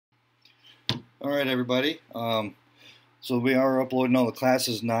All right, everybody. So we are uploading all the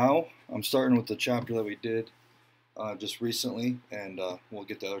classes now. I'm starting with the chapter that we did just recently, and we'll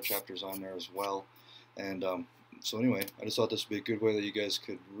get the other chapters on there as well. And so anyway, I just thought this would be a good way that you guys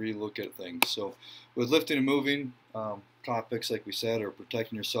could re-look at things. So with lifting and moving, topics like we said are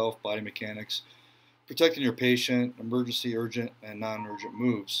protecting yourself, body mechanics, protecting your patient, emergency, urgent, and non-urgent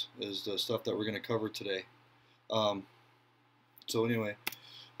moves is the stuff that we're going to cover today. So anyway.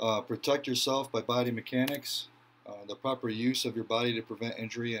 Protect yourself by body mechanics, the proper use of your body to prevent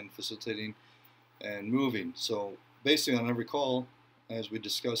injury and facilitating and moving. So basically on every call, as we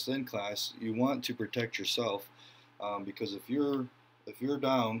discussed in class, you want to protect yourself because if you're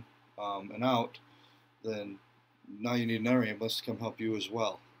down and out, then now you need another ambulance to come help you as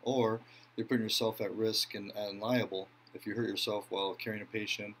well. Or you're putting yourself at risk and liable if you hurt yourself while carrying a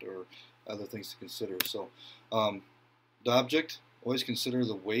patient or other things to consider. So the object, always consider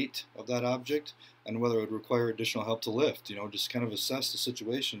the weight of that object and whether it would require additional help to lift. Just kind of assess the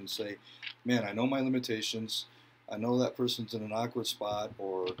situation and say, man, I know my limitations. I know that person's in an awkward spot,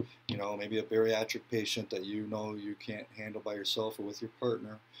 or maybe a bariatric patient that you know you can't handle by yourself or with your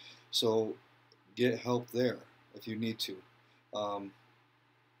partner. So get help there if you need to.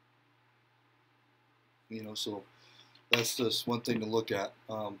 So that's just one thing to look at.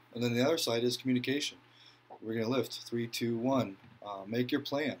 And then the other side is communication. We're going to lift 3, 2, 1. Make your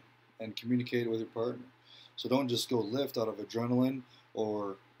plan and communicate it with your partner. So don't just go lift out of adrenaline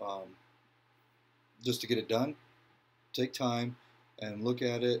or just to get it done. Take time and look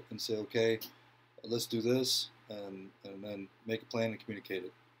at it and say, okay, let's do this, and then make a plan and communicate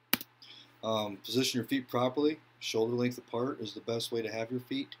it. Position your feet properly. Shoulder length apart is the best way to have your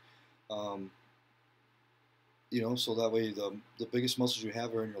feet. So that way the biggest muscles you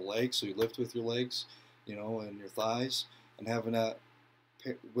have are in your legs, so you lift with your legs, and your thighs, and having that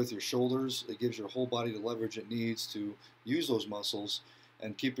with your shoulders, it gives your whole body the leverage it needs to use those muscles,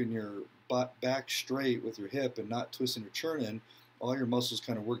 and keeping your back straight with your hip and not twisting or churning, all your muscles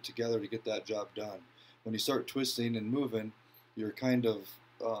kind of work together to get that job done. When you start twisting and moving, you're kind of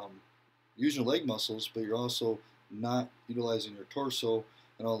using your leg muscles, but you're also not utilizing your torso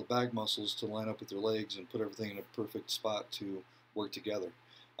and all the back muscles to line up with your legs and put everything in a perfect spot to work together.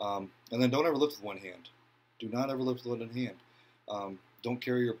 And then don't ever lift with one hand. Do not ever lift with one hand. Don't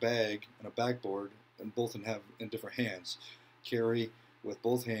carry your bag and a backboard and both in different hands. Carry with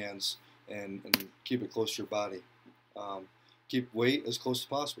both hands and keep it close to your body. Keep weight as close as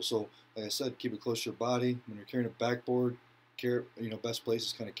possible. So, like I said, keep it close to your body. When you're carrying a backboard, best place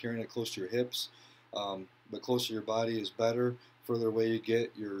is kind of carrying it close to your hips. But close to your body is better. Further away you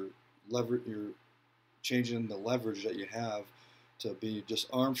get, you're changing the leverage that you have to be just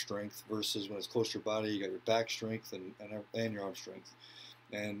arm strength versus when it's close to your body, you got your back strength and your arm strength.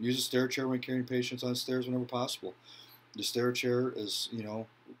 And use a stair chair when carrying patients on stairs whenever possible. The stair chair is,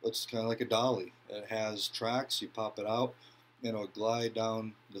 it's kind of like a dolly. It has tracks, you pop it out, and it'll glide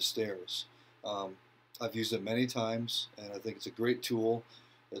down the stairs. I've used it many times, and I think it's a great tool.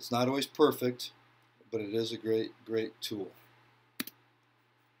 It's not always perfect, but it is a great, great tool.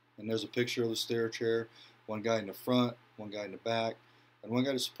 And there's a picture of the stair chair, one guy in the front, one guy in the back, and one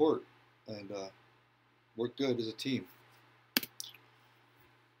guy to support, and work good as a team.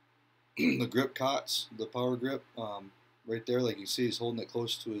 The grip cots, the power grip, right there, like you see, he's holding it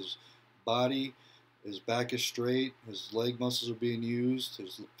close to his body. His back is straight, his leg muscles are being used,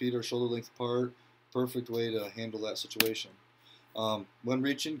 his feet are shoulder length apart. Perfect way to handle that situation. When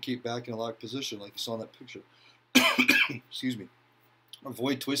reaching, keep back in a locked position, like you saw in that picture. Excuse me.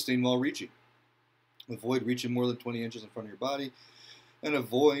 Avoid twisting while reaching. Avoid reaching more than 20 inches in front of your body, and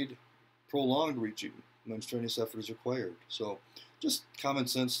avoid prolonged reaching when strenuous effort is required. So just common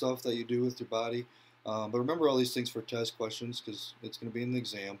sense stuff that you do with your body. But remember all these things for test questions because it's going to be in the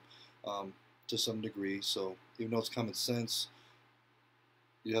exam to some degree. So even though it's common sense,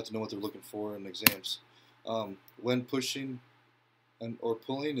 you have to know what they're looking for in exams. When pushing or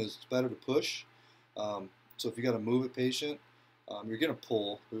pulling, it's better to push. So if you got to move a patient, you're going to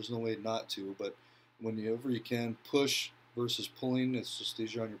pull. There's no way not to, but whenever you can, push versus pulling. It's just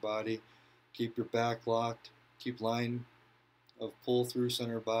easier on your body. Keep your back locked. Keep line of pull through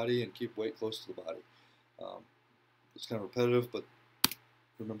center of body, and keep weight close to the body. It's kind of repetitive, but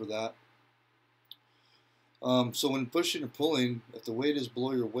remember that. So when pushing or pulling, if the weight is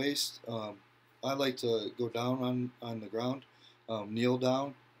below your waist, I like to go down on the ground, kneel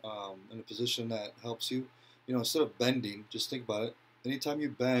down in a position that helps you. Instead of bending, just think about it. Anytime you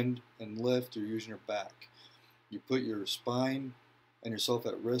bend and lift, you're using your back. You put your spine and yourself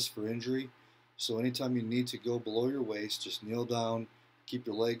at risk for injury. So anytime you need to go below your waist, just kneel down, keep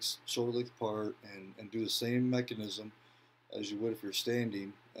your legs shoulder length apart and do the same mechanism as you would if you're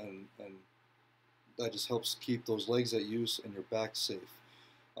standing, and that just helps keep those legs at use and your back safe.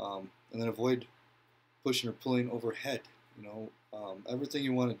 And then avoid pushing or pulling overhead. Everything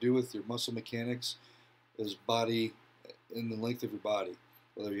you want to do with your muscle mechanics is body in the length of your body.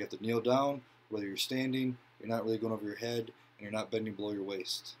 Whether you have to kneel down, whether you're standing, you're not really going over your head, and you're not bending below your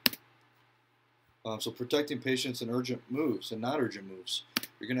waist. So protecting patients in urgent moves and not urgent moves.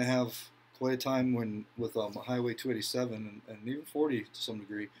 You're going to have quite a time with Highway 287 and even 40 to some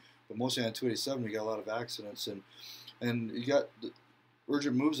degree, but mostly on 287 you got a lot of accidents, and you got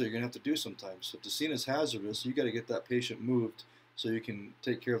urgent moves that you're going to have to do sometimes. So if the scene is hazardous, you got to get that patient moved so you can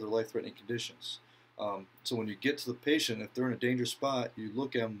take care of their life-threatening conditions. So when you get to the patient, if they're in a dangerous spot, you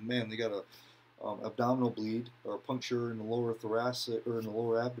look at them, man, they got a abdominal bleed or a puncture in the lower thoracic or in the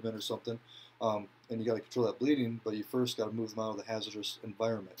lower abdomen or something, and you got to control that bleeding, but you first got to move them out of the hazardous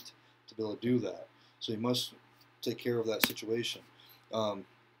environment to be able to do that. So you must take care of that situation. A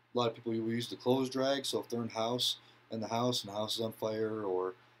lot of people use the clothes drag, so if they're in the house and the house is on fire,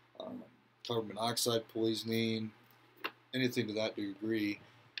 or carbon monoxide poisoning, anything to that degree,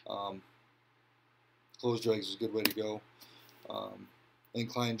 clothes drags is a good way to go.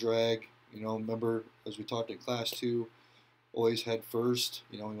 Incline drag, remember as we talked in class 2, always head first.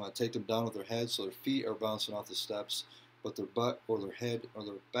 You want to take them down with their head so their feet are bouncing off the steps, but their butt or their head or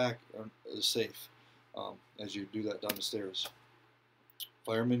their back is safe as you do that down the stairs.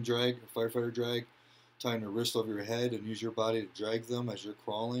 Fireman drag or firefighter drag, tying your wrist over your head and use your body to drag them as you're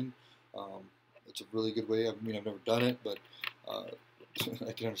crawling. It's a really good way. I've never done it, but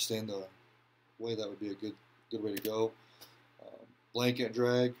I can understand the way that would be a good way to go. Blanket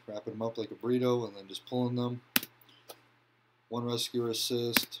drag, wrapping them up like a burrito and then just pulling them. 1 rescue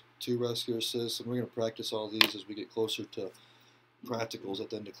assist, 2 rescue assists, and we're going to practice all these as we get closer to practicals at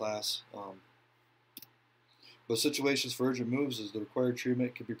the end of class. But situations for urgent moves is the required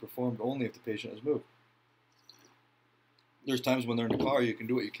treatment can be performed only if the patient is moved. There's times when they're in the car, you can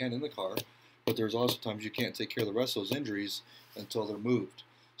do what you can in the car, but there's also times you can't take care of the rest of those injuries until they're moved.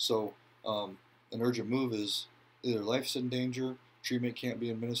 So an urgent move is either life's in danger, treatment can't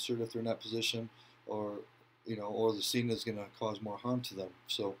be administered if they're in that position, or the scene is going to cause more harm to them.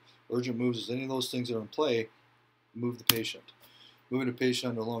 So urgent moves is any of those things that are in play. Move the patient. Moving the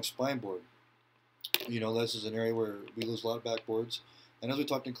patient onto a long spine board. This is an area where we lose a lot of backboards. And as we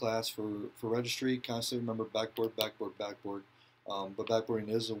talked in class, for registry, constantly remember backboard, backboard, backboard. But backboarding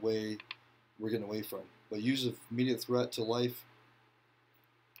is a way we're getting away from. But use of immediate threat to life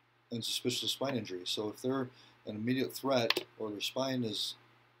and suspicious of spine injury. So if they're an immediate threat or their spine there's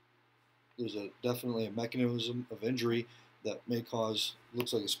definitely a mechanism of injury that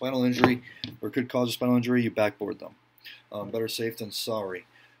looks like a spinal injury or could cause a spinal injury, you backboard them. Better safe than sorry.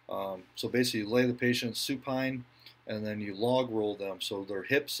 So basically you lay the patient supine and then you log roll them so their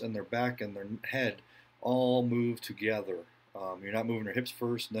hips and their back and their head all move together. You're not moving their hips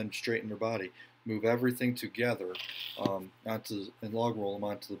first and then straighten their body. Move everything together and log roll them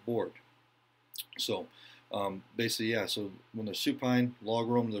onto the board. So basically, yeah, so when they're supine, log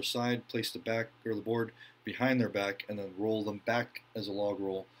roll them to their side, place the back or the board behind their back, and then roll them back as a log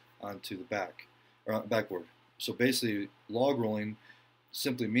roll onto the backboard. So basically, log rolling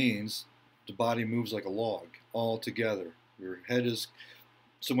simply means the body moves like a log all together. Your head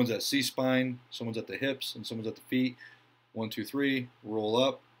someone's at C-spine, someone's at the hips, and someone's at the feet. 1, 2, 3, roll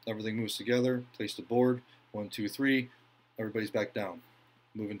up, everything moves together, place the board, 1, 2, 3, everybody's back down,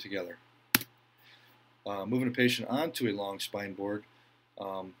 moving together. Moving a patient onto a long spine board,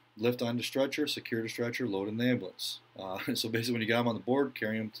 lift onto stretcher, secure the stretcher, load in the ambulance. So basically when you got them on the board,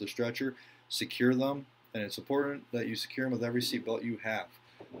 carry them to the stretcher, secure them, and it's important that you secure them with every seatbelt you have.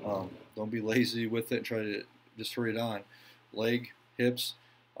 Don't be lazy with it and try to just hurry it on. Leg, hips,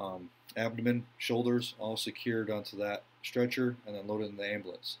 abdomen, shoulders, all secured onto that stretcher and then loaded in the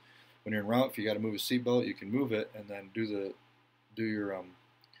ambulance. When you're en route, if you got to move a seatbelt, you can move it and then do your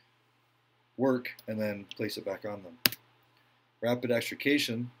work and then place it back on them. Rapid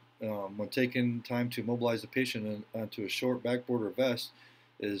extrication, when taking time to mobilize the patient onto a short backboard or vest,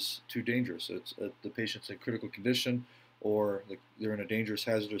 is too dangerous. The patient's in critical condition or they're in a dangerous,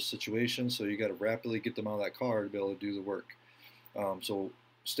 hazardous situation, so you got to rapidly get them out of that car to be able to do the work. So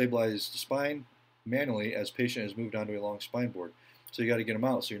stabilize the spine manually as patient is moved onto a long spine board. So you got to get them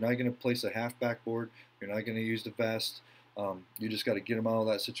out. So you're not going to place a half backboard. You're not going to use the vest. You just got to get them out of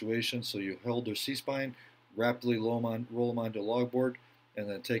that situation. So you hold their C-spine, rapidly roll them onto a log board, and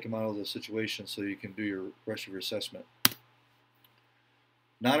then take them out of the situation so you can do your rest of your assessment.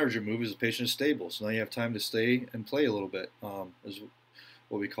 Non-urgent move is the patient is stable, so now you have time to stay and play a little bit.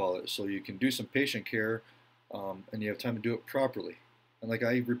 what we call it, so you can do some patient care, and you have time to do it properly. And like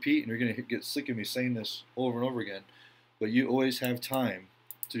I repeat, and you're going to get sick of me saying this over and over again, but you always have time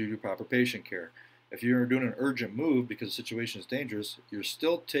to do proper patient care. If you're doing an urgent move because the situation is dangerous, you're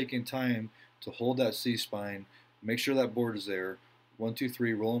still taking time to hold that C-spine, make sure that board is there, 1, 2,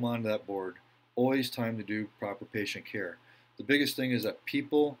 3, roll them onto that board. Always time to do proper patient care. The biggest thing is that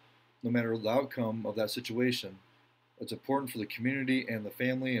people, no matter the outcome of that situation, it's important for the community and the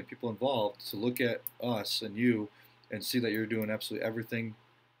family and people involved to look at us and you and see that you're doing absolutely everything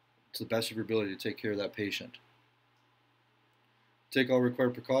to the best of your ability to take care of that patient. Take all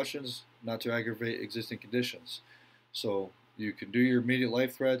required precautions not to aggravate existing conditions. So you can do your immediate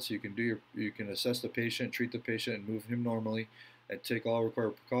life threats, you can assess the patient, treat the patient, and move him normally, and take all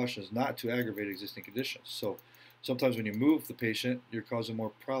required precautions not to aggravate existing conditions. So sometimes when you move the patient, you're causing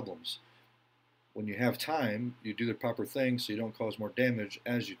more problems. When you have time, you do the proper thing so you don't cause more damage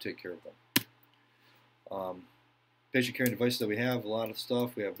as you take care of them. Patient carrying devices that we have, a lot of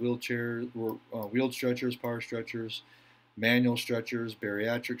stuff. We have wheelchairs, wheeled stretchers, power stretchers, manual stretchers,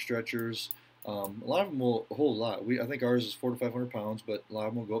 bariatric stretchers. A lot of them will hold a lot. I think ours is 400 to 500 pounds, but a lot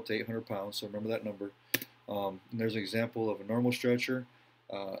of them will go up to 800 pounds, so remember that number. And there's an example of a normal stretcher.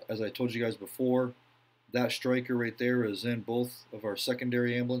 As I told you guys before, that striker right there is in both of our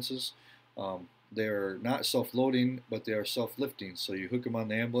secondary ambulances. They're not self-loading, but they are self-lifting. So you hook them on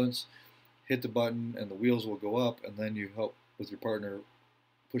the ambulance, hit the button, and the wheels will go up, and then you help with your partner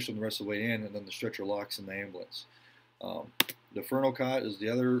push them the rest of the way in, and then the stretcher locks in the ambulance. The Ferno cot is the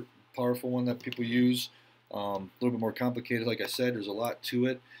other powerful one that people use. A little bit more complicated, like I said. There's a lot to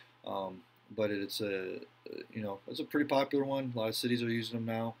it, but it's a pretty popular one. A lot of cities are using them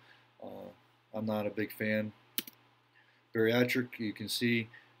now. I'm not a big fan. Bariatric, you can see,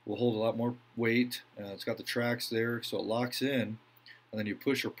 will hold a lot more weight. It's got the tracks there, so it locks in, and then you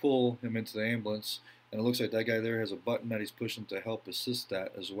push or pull him into the ambulance, and it looks like that guy there has a button that he's pushing to help assist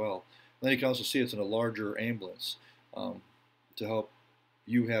that as well. And then you can also see it's in a larger ambulance to help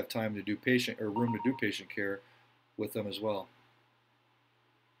you have time to do room to do patient care with them as well.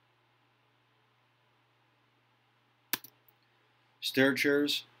 Stair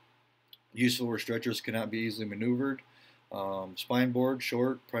chairs, useful where stretchers cannot be easily maneuvered. Spine board,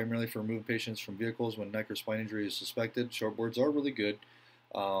 short, primarily for removing patients from vehicles when neck or spine injury is suspected. Short boards are really good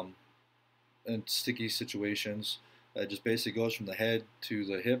in sticky situations. It just basically goes from the head to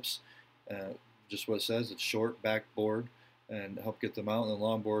the hips. Just what it says, it's short back board, and help get them out. And the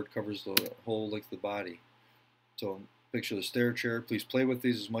long board covers the whole length of the body. So picture the stair chair. Please play with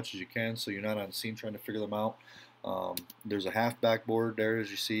these as much as you can so you're not on scene trying to figure them out. There's a half backboard there,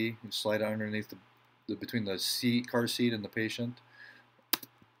 as you see. You can slide underneath between the car seat and the patient.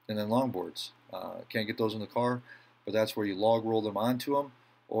 And then long boards. Can't get those in the car, but that's where you log roll them onto them,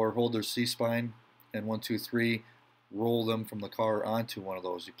 or hold their C-spine and 1, 2, 3, roll them from the car onto one of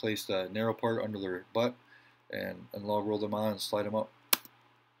those. You place the narrow part under their butt and log roll them on and slide them up.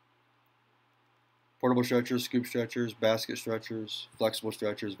 Portable stretchers, scoop stretchers, basket stretchers, flexible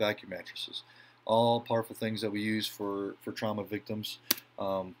stretchers, vacuum mattresses. All powerful things that we use for trauma victims.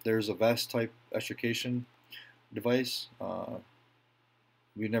 There's a vest type extrication device.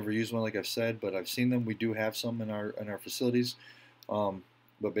 We've never used one, like I've said, but I've seen them. We do have some in our facilities,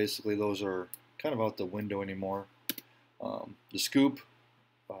 but basically those are kind of out the window anymore. The scoop,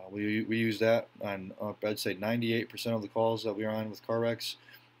 we use that on I'd say 98% of the calls that we're on with car wrecks.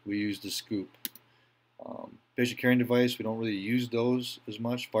 We use the scoop. Patient carrying device, we don't really use those as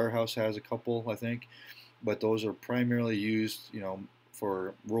much. Firehouse has a couple, I think, but those are primarily used,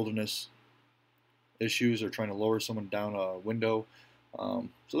 for wilderness issues or trying to lower someone down a window. So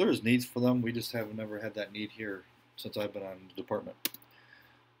there's needs for them. We just have never had that need here since I've been on the department.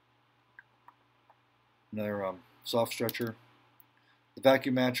 Another soft stretcher. The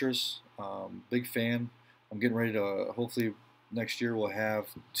vacuum mattress, big fan. I'm getting ready to, hopefully next year we'll have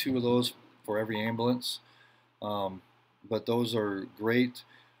 2 of those for every ambulance. But those are great.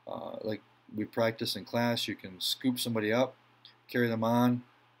 Like we practice in class, you can scoop somebody up, carry them on,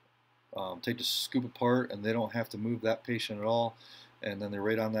 take the scoop apart, and they don't have to move that patient at all. And then they're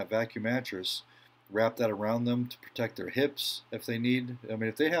right on that vacuum mattress. Wrap that around them to protect their hips if they need. I mean,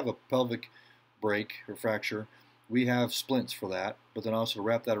 if they have a pelvic break or fracture, we have splints for that, but then also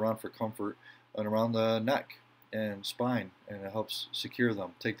wrap that around for comfort and around the neck and spine, and it helps secure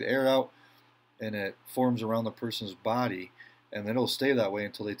them. Take the air out, and it forms around the person's body, and then it'll stay that way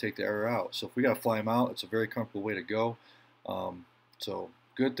until they take the air out. So if we got to fly them out, it's a very comfortable way to go. So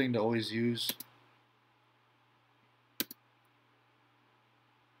good thing to always use.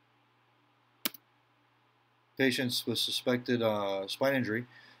 patients with suspected spine injury,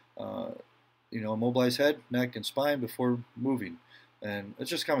 immobilize head, neck, and spine before moving. And it's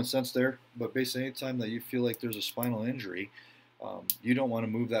just common sense there, but basically anytime that you feel like there's a spinal injury, you don't want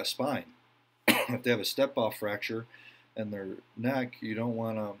to move that spine. If they have a step-off fracture in their neck, you don't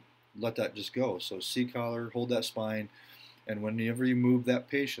want to let that just go. So C-collar, hold that spine, and whenever you move that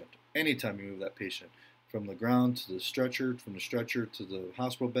patient, anytime you move that patient, from the ground to the stretcher, from the stretcher to the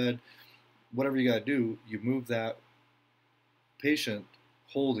hospital bed, whatever you got to do, you move that patient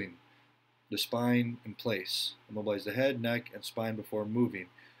holding the spine in place. Immobilize the head, neck, and spine before moving.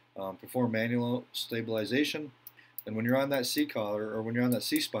 Perform manual stabilization. And when you're on that C-collar or when you're on that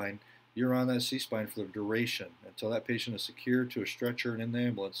C-spine, you're on that C-spine for the duration. Until that patient is secured to a stretcher and in the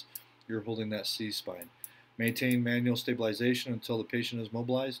ambulance, you're holding that C-spine. Maintain manual stabilization until the patient is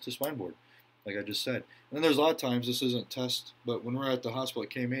mobilized to spine board, like I just said. And then there's a lot of times, this isn't test, but when we're at the hospital at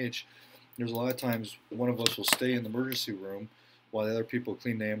KMH, there's a lot of times one of us will stay in the emergency room while the other people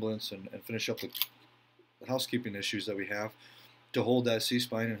clean the ambulance and finish up the housekeeping issues that we have to hold that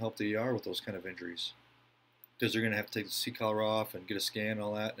C-spine and help the ER with those kind of injuries. Because they're going to have to take the C-collar off and get a scan and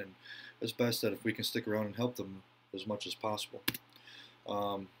all that, and it's best that if we can stick around and help them as much as possible.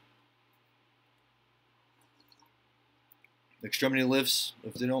 Extremity lifts,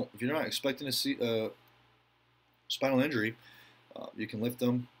 if you're not expecting to see a spinal injury, you can lift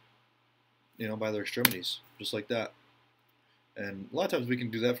them, by their extremities, just like that. And a lot of times we can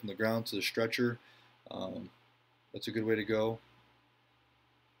do that from the ground to the stretcher. That's a good way to go.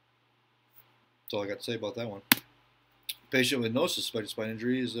 That's all I got to say about that one. Patient with no suspected spine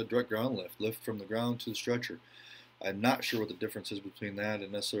injury is a direct ground lift. Lift from the ground to the stretcher. I'm not sure what the difference is between that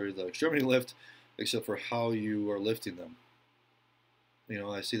and necessarily the extremity lift, except for how you are lifting them.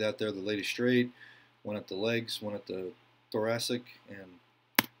 I see that there, the lady straight, one at the legs, one at the thoracic, and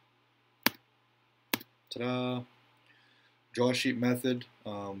ta-da! Draw sheet method.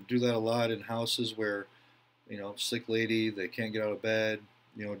 Do that a lot in houses where, sick lady, they can't get out of bed.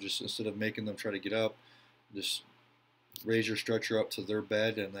 Just instead of making them try to get up, just raise your stretcher up to their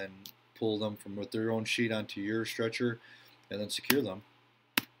bed and then pull them from with their own sheet onto your stretcher and then secure them.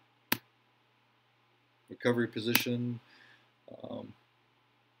 Recovery position.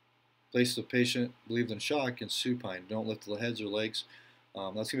 Place the patient believed in shock in supine. Don't lift the heads or legs.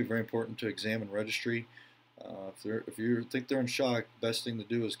 That's going to be very important to examine registry. If you think they're in shock, best thing to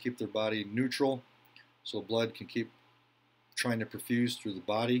do is keep their body neutral so blood can keep trying to perfuse through the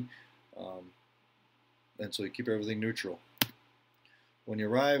body, and so you keep everything neutral. When you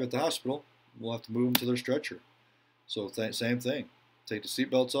arrive at the hospital, we'll have to move them to their stretcher. So same thing. Take the seat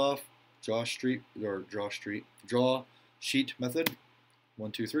belts off, draw sheet method.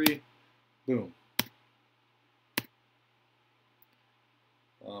 1, 2, 3, boom.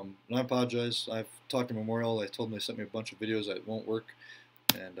 And I apologize. I've talked to Memorial. They told me they sent me a bunch of videos that won't work,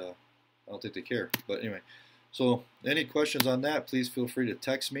 and I don't think they care. But anyway, so any questions on that, please feel free to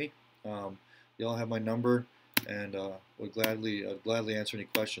text me. Y'all have my number, and I'd gladly answer any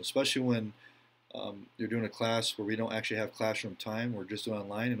questions, especially when you're doing a class where we don't actually have classroom time. We're just doing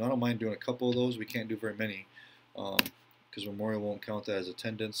online, and I don't mind doing a couple of those. We can't do very many because Memorial won't count that as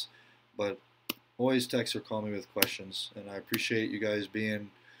attendance. But always text or call me with questions, and I appreciate you guys being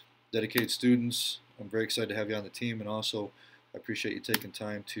dedicated students. I'm very excited to have you on the team, and also I appreciate you taking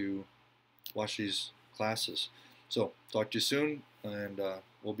time to watch these classes. So talk to you soon, and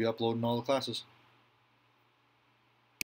we'll be uploading all the classes.